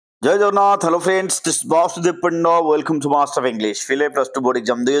जय Jagannath hello friends this boss दीपंड welcome to master of English field plus two board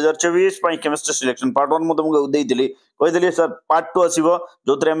exam 2024 पई chemistry selection part 1 मु तुमको देइतिली कहिदिली sir part 2 आसीबो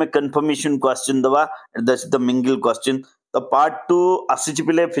जोतरे हमें confirmation question दबा that's the mingle question तो part 2 आसीची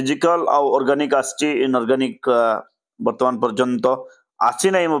पिले physical आ organic आसी inorganic वर्तमान पर्यंत आसी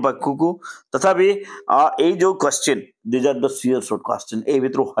नहीं मो पाखु तथापि ए जो question these are the seer short question ए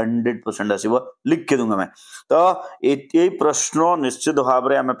भितर 100% आसीबो लिख के दूंगा मैं तो ए प्रश्न निश्चित भाव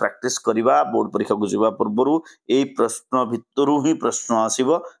में आम प्रैक्टिस करवा बोर्ड परीक्षा को जावा पूर्व ए प्रश्न भितर ही प्रश्न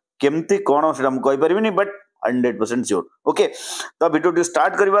आसीबो केमती कौन से कहि परिबिनी बट 100% श्योर ओके तो वीडियो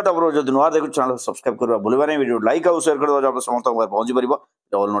स्टार्ट करवा तब जो नुआ देखो चैनल सब्सक्राइब करवा भूलबा नहीं वीडियो लाइक और शेयर कर दो समस्त पहुंची पार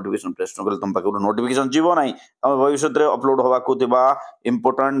ऑल नोटिफिकेशन प्रेस न तुम पाखे नोटिफिकेशन जीव ना आम भविष्य में अपलोड होगा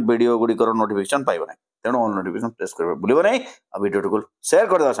इंपोर्टेंट वीडियो गुड़िकर नोटिफिकेशन पाइब ना तेणु ऑल नोटिफिकेशन प्रेस कर भूल नहीं वीडियो को शेयर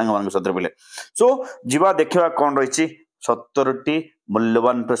करदे सांग सहित पे सो जीवा देखा कौन रही 70टी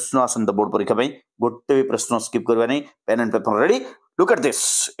मूल्यवान प्रश्न आसंता बोर्ड परीक्षा गोटे भी प्रश्न स्किप करवा नहीं pen and paper ready look at this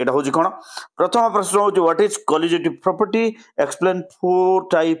एटा होची कोन प्रथम प्रश्न होची what is कॉलिजेटिव property explain four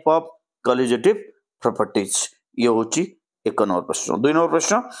type of कॉलिजेटिव properties ये होची एक नंबर प्रश्न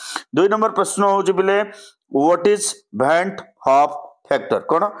दुई नंबर प्रश्न होची बिले what is went hop factor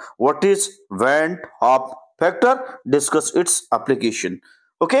cone what is went hop factor discuss its application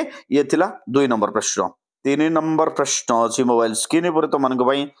okay ये थिला दुई नंबर प्रश्न तीन नंबर प्रश्न अछि मोबाइल स्क्रीन पर तो मन को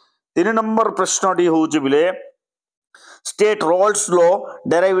भाई तीन नंबर प्रश्न डी होची बिले state Rolle's law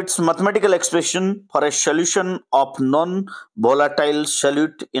derive its mathematical expression for a solution of non-volatile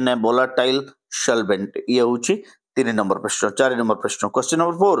solute in a volatile solvent ये होची तीन नंबर प्रश्न चार नंबर प्रश्न क्वेश्चन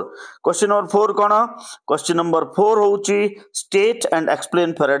नंबर 4 कोन क्वेश्चन नंबर 4 होची state and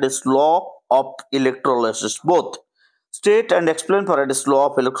explain Faraday's law of electrolysis both state and explain Faraday's law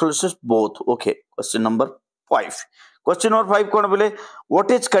of electrolysis both okay question number 5 Question number 5 कौन बोले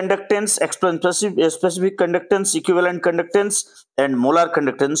what is conductance explain specific conductance equivalent conductance and molar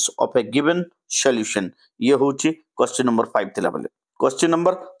conductance of a given solution ये होची question number 5 थिला बोले question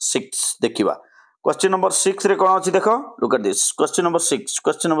number 6 देखिबा question number 6 रे कोन अछि देखो look at this question number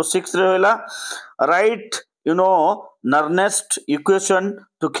 6 रे होला write Nernst equation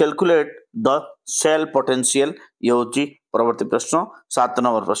to calculate the cell potential ये होची परवर्ती प्रश्न 7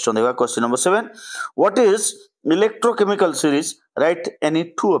 नंबर प्रश्न देखा question number 7 what is electrochemical series write any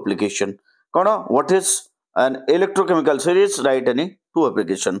two application कौन what is an electrochemical series write any two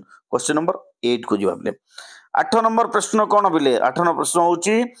application question number 8 को जवाब ले 8 नंबर प्रश्न कौन बिले 8 नंबर प्रश्न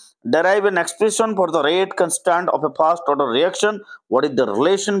होची derive an expression for the rate constant of a first order reaction what is the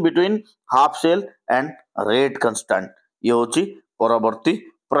relation between half cell and rate constant ये होची परवर्ती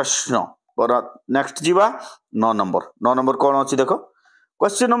प्रश्न पर नेक्स्ट जीवा 9 नंबर कौन अछि देखो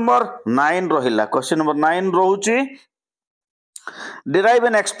क्वेश्चन नंबर 9 रहिला question number 9 रहउची derive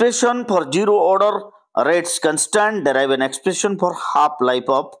an expression for zero order rates constant derive an expression for half life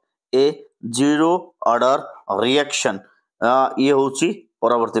of a zero order reaction ये होची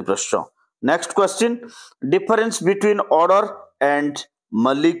परवर्ती प्रश्न next question difference between order and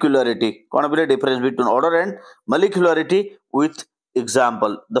molecularity कौन बोले difference between order and molecularity with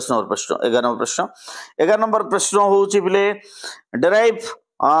example 10 number प्रश्न 11 number प्रश्न होची बिले derive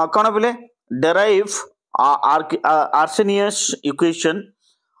कौन बोले derive Arrhenius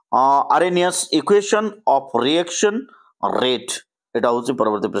equation of reaction rate एटा होची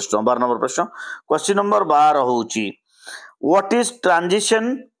परवर्ती प्रश्न 12 नंबर प्रश्न क्वेश्चन नंबर 12 होची what is transition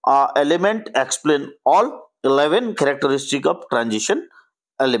element explain all 11 characteristic of transition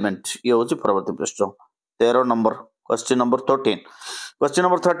element ये होची परवर्ती प्रश्न 13 नंबर क्वेश्चन नंबर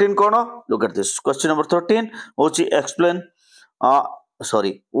 13 कौन look at this question number 13 होची explain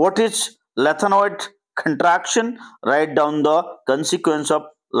what is lethanoid contraction write down the consequence of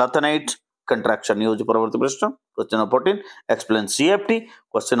lethanoid contraction ये होची परवर्ती प्रश्न question number 14 explain CFT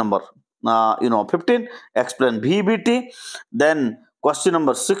question number 15 explain VBT then question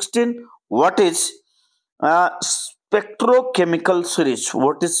number 16 what is spectrochemical series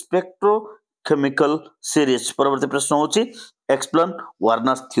what is spectrochemical series परवर्ती प्रश्न होची explain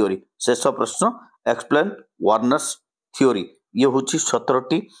Warner's theory शेष प्रश्न explain Warner's theory ये होची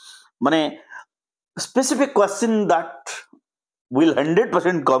 17टी माने specific question that will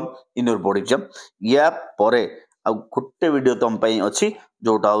 100% come in your board exam या परे आ गोटे वीडियो तुम पई अछि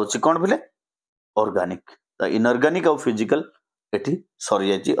जोटा होची कोन बोले ऑर्गेनिक तो इनऑर्गेनिक और फिजिकल एठी सरी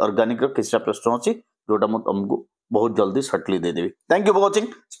जायची ऑर्गेनिक रो किछटा प्रश्न अछि जोटा म तुमको बहुत जल्दी subtly they Devi thank you for watching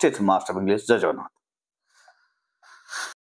stay master of English जय जगन्नाथ।